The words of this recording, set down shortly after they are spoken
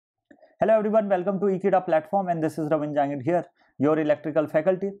Hello everyone, welcome to Ekeeda platform, and this is Ravindra Jangid here, your electrical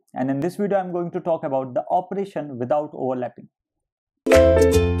faculty, and in this video I am going to talk about the operation without overlapping.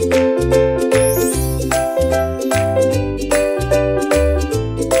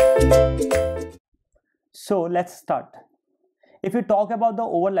 So let's start. If we talk about the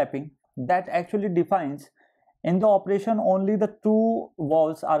overlapping, that actually defines in the operation only the two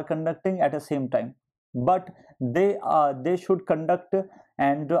valves are conducting at the same time, but they should conduct,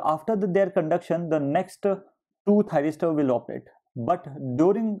 and after their conduction the next two thyristor will operate, but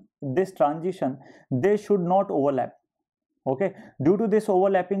during this transition they should not overlap. Okay, due to this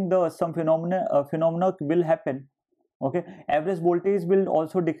overlapping some phenomena will happen. Okay, average voltage will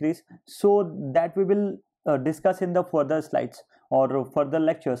also decrease, so that we will discuss in the further slides or further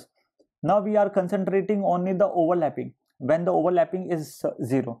lectures. Now we are concentrating only the overlapping when the overlapping is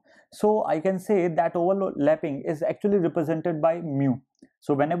 0. So I can say that overlapping is actually represented by mu.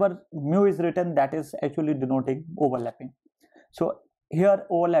 So whenever mu is written, that is actually denoting overlapping. So here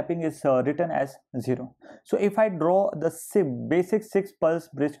overlapping is written as 0. So if I draw the basic 6 pulse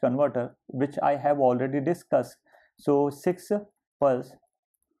bridge converter, which I have already discussed, so 6 pulse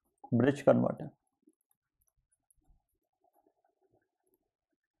bridge converter,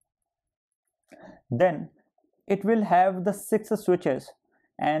 then it will have the 6 switches,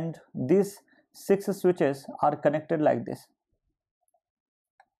 and these 6 switches are connected like this.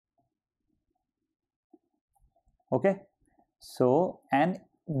 Okay, so and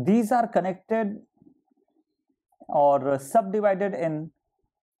these are connected or subdivided in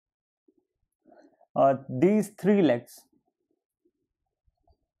these 3 legs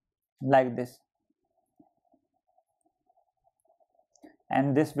like this,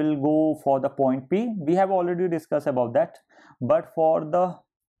 and this will go for the point P. We have already discussed about that, but for the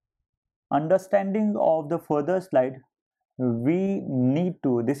understanding of the further slide, we need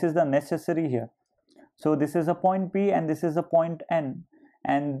to, this is the necessary here. So this is a point P and this is a point N,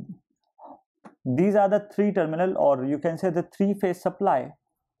 and these are the 3 terminal, or you can say the 3-phase supply.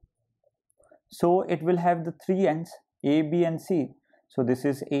 So it will have the 3 ends, A, B and C. So this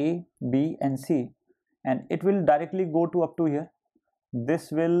is A, B and C, and it will directly go to up to here.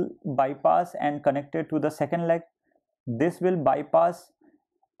 This will bypass and connected to the second leg. This will bypass,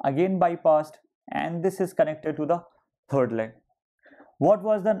 again bypassed, and this is connected to the third leg. What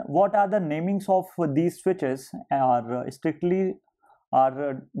are the namings of these switches are strictly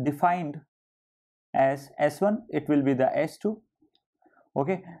defined as S1. It will be the S2.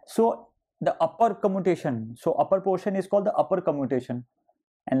 Okay, so the upper commutation, so upper portion is called the upper commutation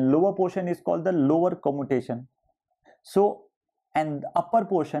and lower portion is called the lower commutation. So and upper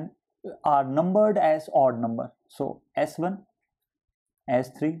portion are numbered as odd number, so S1,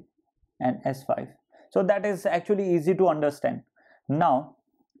 S3 and S5. So that is actually easy to understand. Now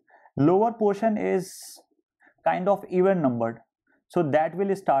lower portion is kind of even numbered, so that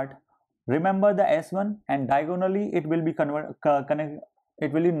will start, remember the S1, and diagonally it will be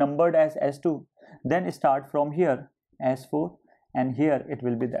it will be numbered as S2, then start from here S4, and here it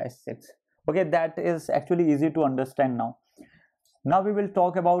will be the S6. Okay, that is actually easy to understand. Now we will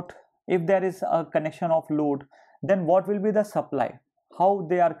talk about if there is a connection of load, then what will be the supply, how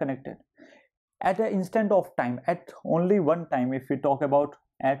they are connected at an instant of time, at only one time. If we talk about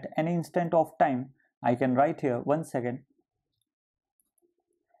at any instant of time, I can write here 1 second,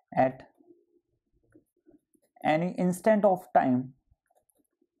 at any instant of time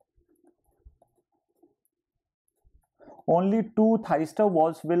only 2 thyristor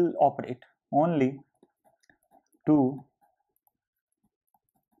valves will operate, only 2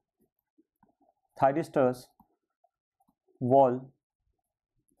 thyristors valve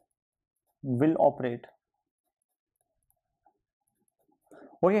will operate.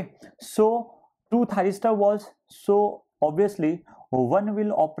 Okay, so 2 thyristor valves, so obviously one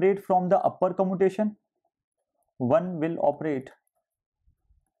will operate from the upper commutation, one will operate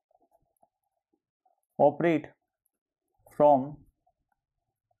from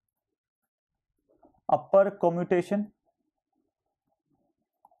upper commutation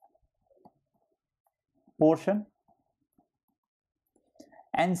portion,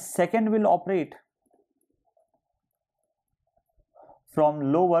 and second will operate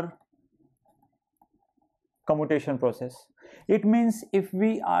from lower commutation process. It means if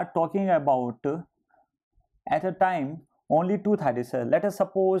we are talking about at a time only 2 thyristors, let us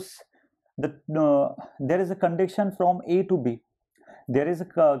suppose that there is a conduction from A to B,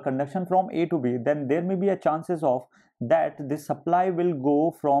 then there may be a chances of that the supply will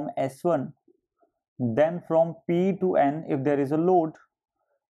go from S1, then from P to N if there is a load,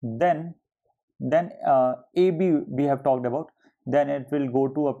 then AB we have talked about, then it will go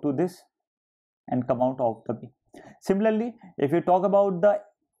to up to this and come out of the B. Similarly, if you talk about the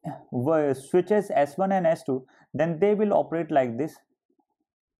switches S1 and S2, then they will operate like this.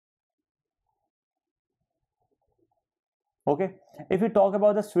 Okay, if you talk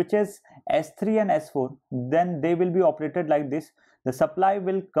about the switches S3 and S4, then they will be operated like this. The supply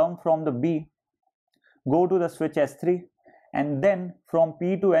will come from the B, go to the switch S3, and then from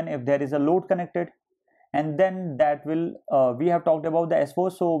P to N if there is a load connected, and then that will we have talked about the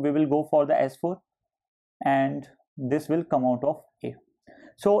S4, so we will go for the S4, and this will come out of A.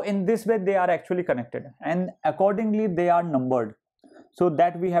 So in this way they are actually connected, and accordingly they are numbered. So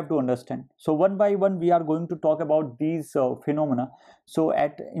that we have to understand. So one by one we are going to talk about these phenomena. So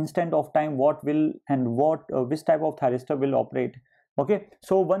at instant of time, what will and what which type of thyristor will operate. Okay,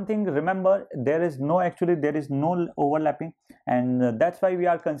 so one thing, remember, there is no overlapping, and that's why we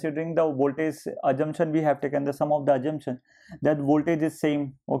are considering the voltage assumption. We have taken the sum of the assumption that voltage is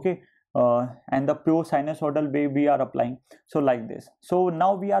same. Okay, and the pure sinusoidal way we are applying. So like this. So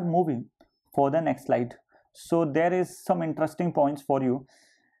now we are moving for the next slide. So there is some interesting points for you.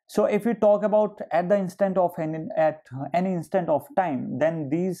 So if we talk about at the instant of any instant of time, then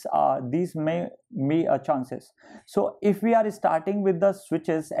these may chances. So if we are starting with the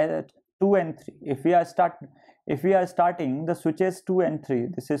switches at 2 and 3, if we are starting the switches 2 and 3,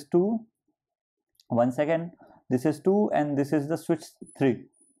 this is 2, one second, this is 2, and this is the switch 3.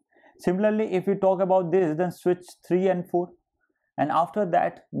 Similarly, if we talk about this, then switch 3 and 4, and after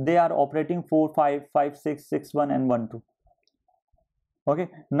that they are operating 4, 5, 5, 6, 6, 1 and 1, 2. Okay,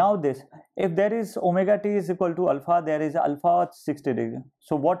 now this, if there is omega t is equal to alpha, there is alpha 60 degree.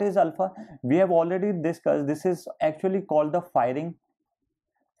 So what is alpha? We have already discussed. This is actually called the firing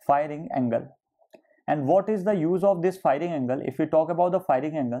angle. And what is the use of this firing angle? If we talk about the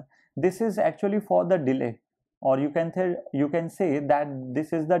firing angle, this is actually for the delay, or you can say that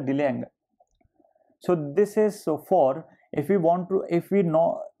this is the delay angle. So this is for if we don't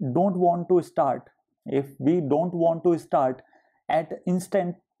want to start at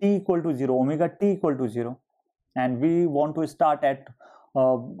instant t equal to 0, omega t equal to 0, and we want to start at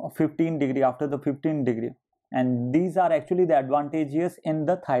 15 degree, after the 15 degree, and these are actually the advantages in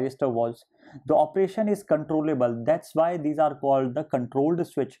the thyristor valves. The operation is controllable. That's why these are called the controlled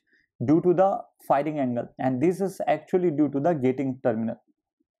switch, due to the firing angle, and this is actually due to the gating terminal.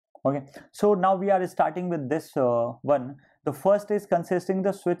 Okay, so now we are starting with this one. The first is consisting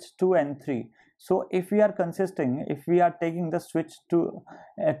the switch 2 and 3. So if we are taking the switch 2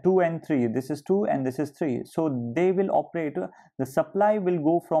 and 3, this is 2 and this is 3, so they will operate, the supply will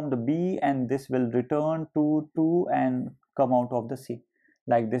go from the B, and this will return to 2 and come out of the C.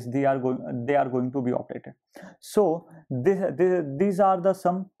 Like this, they are going to be operated. So these are the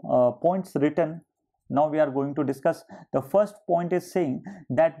some points written. Now we are going to discuss. The first point is saying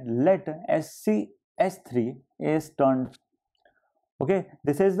that let S3 is turned. Okay,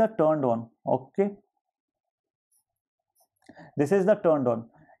 this is the turned on. Okay, this is the turned on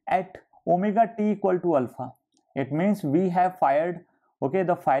at omega t equal to alpha. It means we have fired. Okay,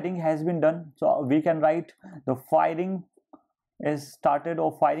 the firing has been done. So we can write the firing is started,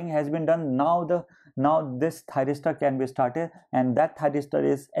 or firing has been done. Now this thyristor can be started, and that thyristor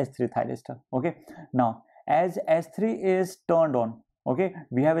is S3 thyristor. Okay, now as S3 is turned on, okay,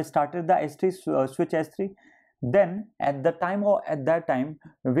 we have started the S3 switch S3. Then at that time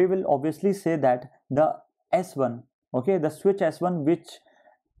we will obviously say that the S1, okay, the switch S1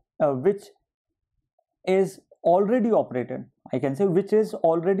 which is already operated, I can say, which is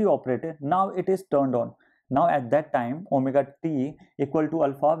already operated, now it is turned on. Now at that time omega t equal to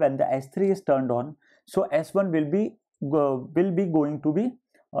alpha, when the S3 is turned on, so S1 will be going to be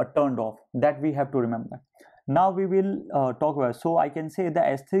turned off. That we have to remember. Now we will talk about, so I can say the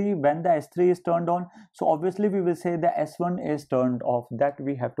S3, when the S3 is turned on, so obviously we will say the S1 is turned off. That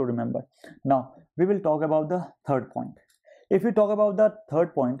we have to remember. Now we will talk about the third point. If we talk about the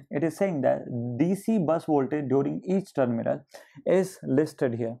third point, it is saying that DC bus voltage during each terminal is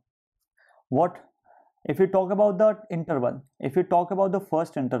listed here. What if we talk about the interval? If we talk about the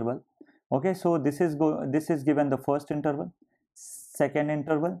first interval, okay, so this is given the first interval, second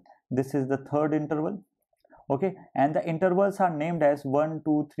interval, this is the third interval. Okay, and the intervals are named as 1,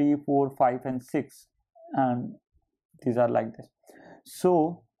 2, 3, 4, 5 and 6, and these are like this.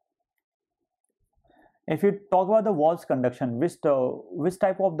 So if you talk about the valve's conduction, which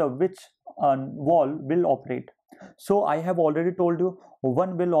type of the valve will operate. So I have already told you,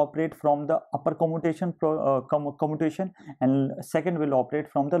 one will operate from the upper commutation and second will operate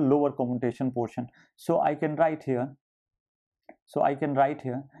from the lower commutation portion. So I can write here,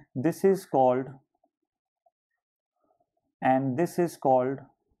 this is called, and this is called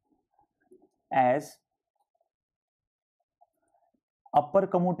as upper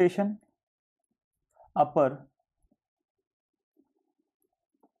commutation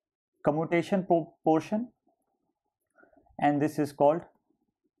portion, and this is called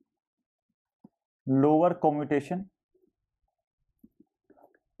lower commutation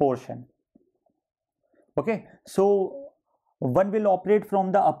portion. Okay, so one will operate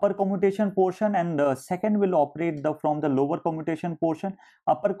from the upper commutation portion and the second will operate from the lower commutation portion.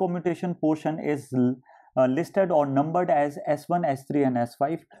 Upper commutation portion is listed or numbered as S1, S3 and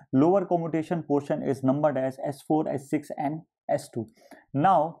S5. Lower commutation portion is numbered as S4, S6 and S2.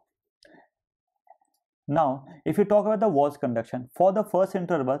 Now if you talk about the walls conduction, for the first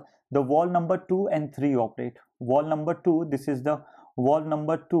interval, the wall number 2 and 3 operate. Wall number 2, this is the wall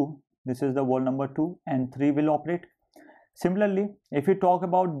number 2, this is the wall number 2 and 3 will operate. Similarly, if you talk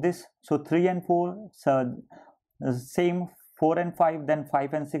about this, so 3 and 4, so same, 4 and 5, then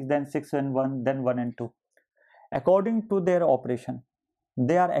 5 and 6, then 6 and 1, then 1 and 2. According to their operation,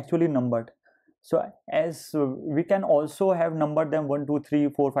 they are actually numbered. So as we can also have numbered them 1, 2, 3,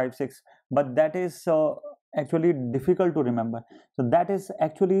 4, 5, 6, but that is actually difficult to remember. So that is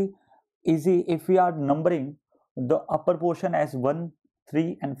actually easy if we are numbering the upper portion as 1,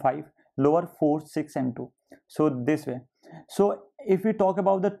 3 and 5, lower 4, 6 and 2. So this way. So if we talk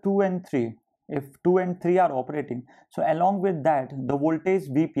about the 2 and 3, if 2 and 3 are operating, so along with that the voltage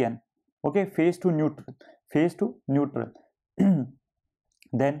VPN, okay, phase to neutral,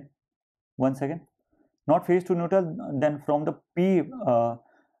 then once again, not phase to neutral, then from the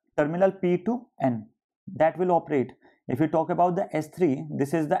terminal P to N, that will operate. If we talk about the S3,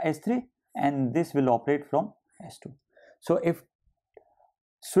 this is the S3 and this will operate from S2. So if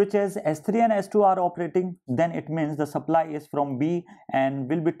switches S3 and S2 are operating, then it means the supply is from B and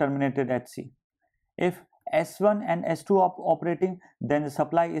will be terminated at C. If S1 and S2 are operating, then the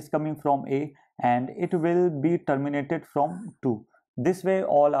supply is coming from A and it will be terminated from 2. This way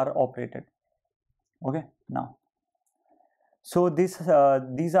all are operated. Okay, now so these are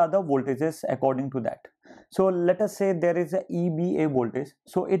the voltages according to that. So let us say there is a EBA voltage,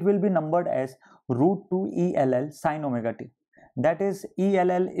 so it will be numbered as root 2 ELL sin omega t. That is,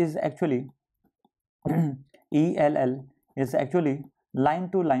 ELL is actually ELL is actually line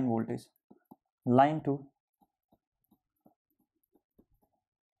to line voltage, line to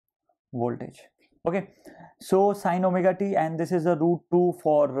voltage. Okay, so sin omega t, and this is a root 2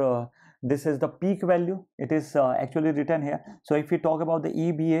 for this is the peak value. It is actually written here. So if we talk about the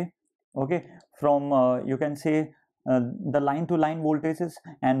EBA, okay, from you can say the line to line voltages,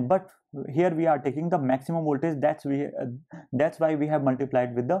 and but here we are taking the maximum voltage, that's why we have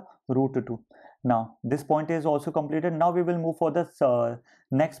multiplied with the root 2. Now this point is also completed. Now we will move for the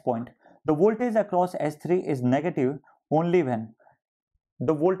next point. The voltage across S3 is negative only when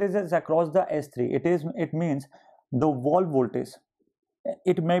the voltage is across the S3. It means the wall voltage.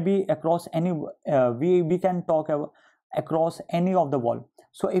 It may be across any we can talk about across any of the wall.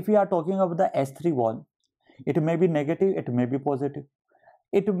 So if we are talking about the S3 wall, it may be negative, it may be positive.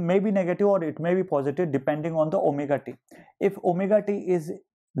 It may be negative or it may be positive depending on the omega t. If omega t is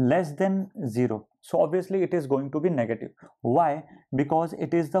less than 0, so obviously it is going to be negative. Why? Because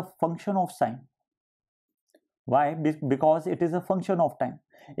it is the function of sine. Why? Because it is a function of time.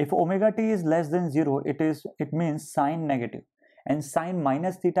 If omega t is less than 0, it means sine negative, and sine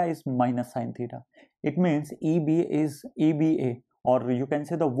minus theta is minus sine theta. It means EB is EBA, or you can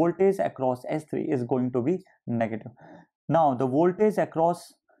say the voltage across S3 is going to be negative. Now the voltage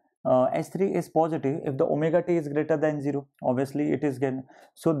across S3 is positive if the omega t is greater than 0. Obviously it is again.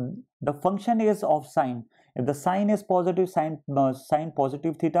 So the function is of sine. If the sine is positive, sine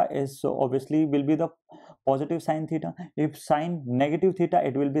positive theta is, so obviously will be the positive sine theta. If sine negative theta,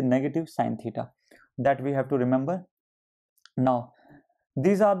 it will be negative sine theta. That we have to remember. Now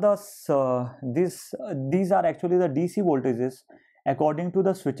these are the these are actually the DC voltages according to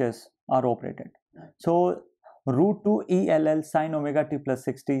the switches are operated. So root 2 ELL sin omega t plus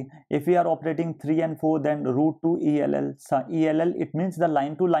 60. If we are operating 3 and 4, then root 2 ELL, it means the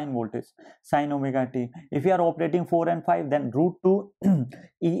line to line voltage sin omega t. If we are operating 4 and 5, then root 2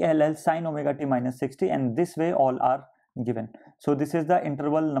 ELL sin omega t minus 60, and this way all are given. So this is the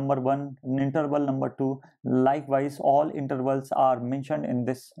interval number 1, interval number 2. Likewise, all intervals are mentioned in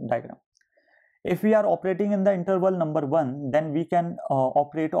this diagram. If we are operating in the interval number 1, then we can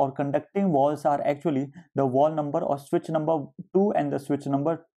operate, or conducting walls are actually the wall number or switch number 2 and the switch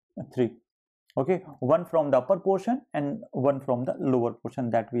number 3. Okay, one from the upper portion and one from the lower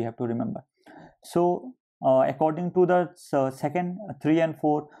portion, that we have to remember. So according to the second, 3 and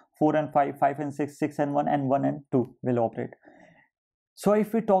 4, 4 and 5, 5 and 6, 6 and 1, and 1 and 2 will operate. So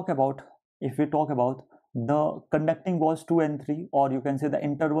if we talk about if we talk about the conducting walls 2 and 3, or you can say the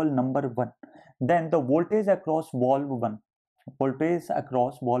interval number 1, then the voltage across valve 1, voltage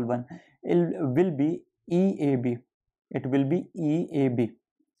across valve 1 will be EAB. It will be EAB.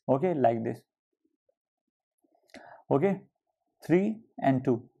 Okay, like this. Okay, 3 and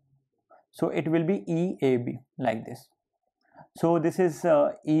 2. So it will be EAB like this. So this is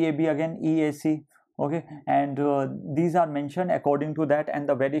EAB, again EAC. Okay, and these are mentioned according to that, and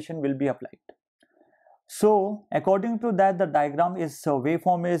the variation will be applied. So according to that, the diagram is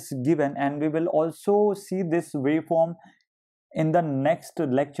waveform is given, and we will also see this waveform in the next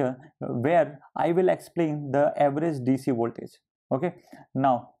lecture, where I will explain the average DC voltage. Okay,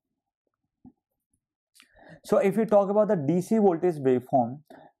 now, so if we talk about the DC voltage waveform,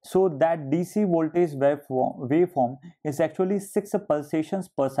 so that DC voltage waveform is actually 6 pulsations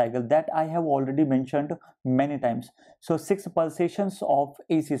per cycle, that I have already mentioned many times. So 6 pulsations of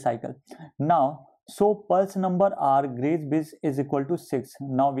AC cycle. Now, so pulse number R gauge base is equal to 6.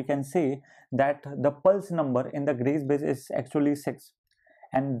 Now we can say that the pulse number in the gauge base is actually 6,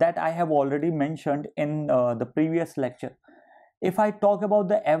 and that I have already mentioned in the previous lecture. If I talk about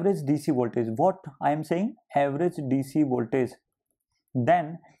the average DC voltage, what I am saying, average DC voltage,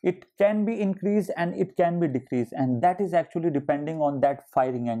 then it can be increased and it can be decreased, and that is actually depending on that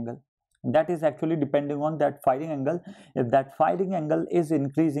firing angle. That is actually depending on that firing angle. If that firing angle is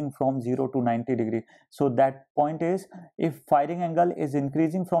increasing from 0 to 90 degree, so that point is, if firing angle is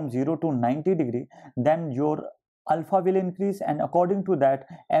increasing from 0 to 90 degree, then your alpha will increase, and according to that,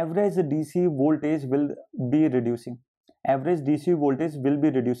 average DC voltage will be reducing. Average DC voltage will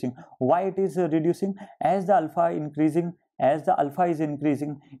be reducing. Why it is reducing? As the alpha increasing, as the alpha is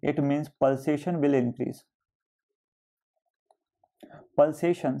increasing, it means pulsation will increase.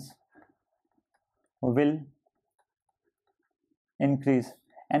 Pulsations will increase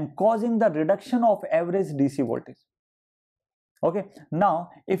and causing the reduction of average DC voltage. Okay, now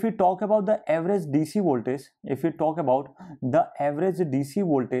if we talk about the average DC voltage, if we talk about the average DC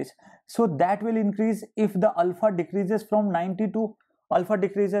voltage, so that will increase if the alpha decreases from 90 to, alpha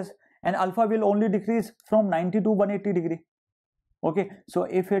decreases, and alpha will only decrease from 90 to 180 degree. Okay, so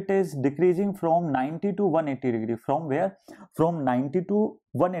if it is decreasing from 90 to 180 degree, from where, from 90 to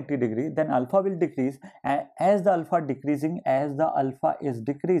 180 degree, then alpha will decrease, and as the alpha decreasing, as the alpha is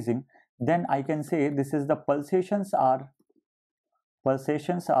decreasing, then I can say this is the pulsations are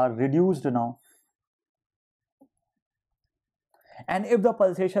reduced now. And if the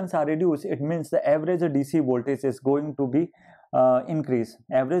pulsations are reduced, it means the average DC voltage is going to be increase,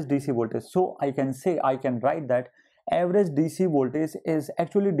 average DC voltage. So I can say, I can write that average DC voltage is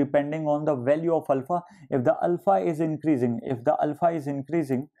actually depending on the value of alpha. If the alpha is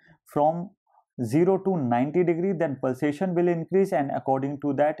increasing, from 0 to 90 degree, then pulsation will increase, and according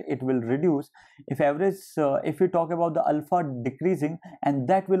to that it will reduce. If average, if we talk about the alpha decreasing, and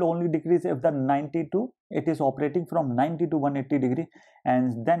that will only decrease if the 92, it is operating from 90 to 180 degree,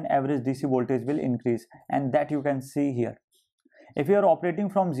 and then average DC voltage will increase, and that you can see here. If you are operating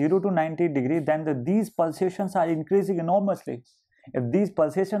from 0 to 90 degree, then these pulsations are increasing enormously. If these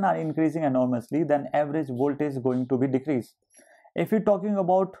pulsations are increasing enormously, then average voltage is going to be decreased. If you're talking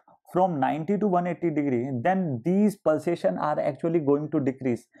about from 90 to 180 degree, then these pulsations are actually going to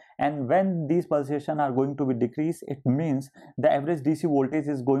decrease, and when these pulsations are going to be decreased, it means the average DC voltage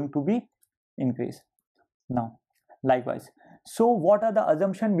is going to be increased. Now, likewise, so what are the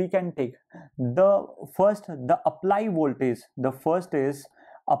assumptions we can take? The first, the apply voltage. The first is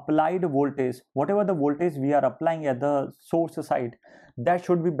applied voltage. Whatever the voltage we are applying at the source side, that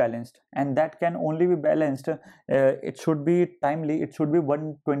should be balanced, and that can only be balanced, it should be timely, it should be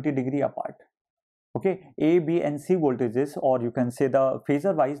 120 degree apart. Okay, A, B and C voltages, or you can say the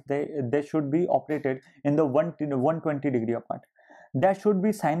phasor wise, they should be operated in the 120 degree apart. That should be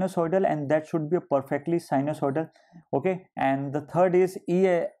sinusoidal, and that should be perfectly sinusoidal. Okay, and the third is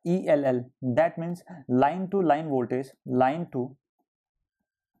ELL. That means line to line voltage, line to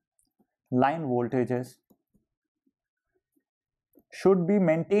line voltages should be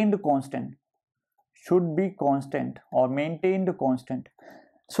maintained constant, should be constant or maintained constant.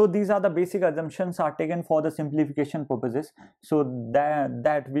 So these are the basic assumptions are taken for the simplification purposes, so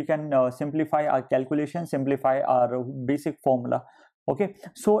that we can simplify our calculation, simplify our basic formula. Okay,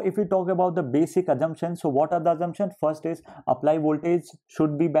 so if we talk about the basic assumptions, so what are the assumptions? First is apply voltage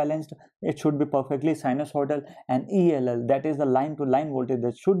should be balanced, it should be perfectly sinusoidal, and ELL, that is the line to line voltage,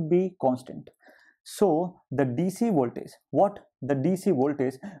 that should be constant. So the DC voltage, what the DC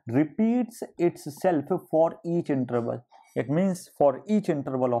voltage repeats itself for each interval. It means for each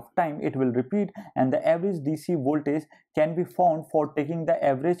interval of time it will repeat, and the average DC voltage can be found for taking the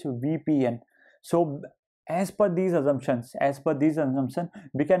average VPN. So as per these assumptions,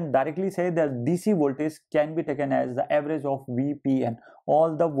 we can directly say that DC voltage can be taken as the average of VPN,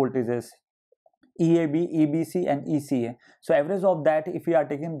 all the voltages, EAB, EBC and ECA. So average of that, if we are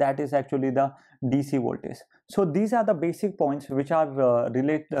taking, that is actually the DC voltage. So these are the basic points which are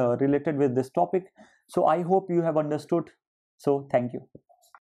related with this topic. So I hope you have understood. So thank you.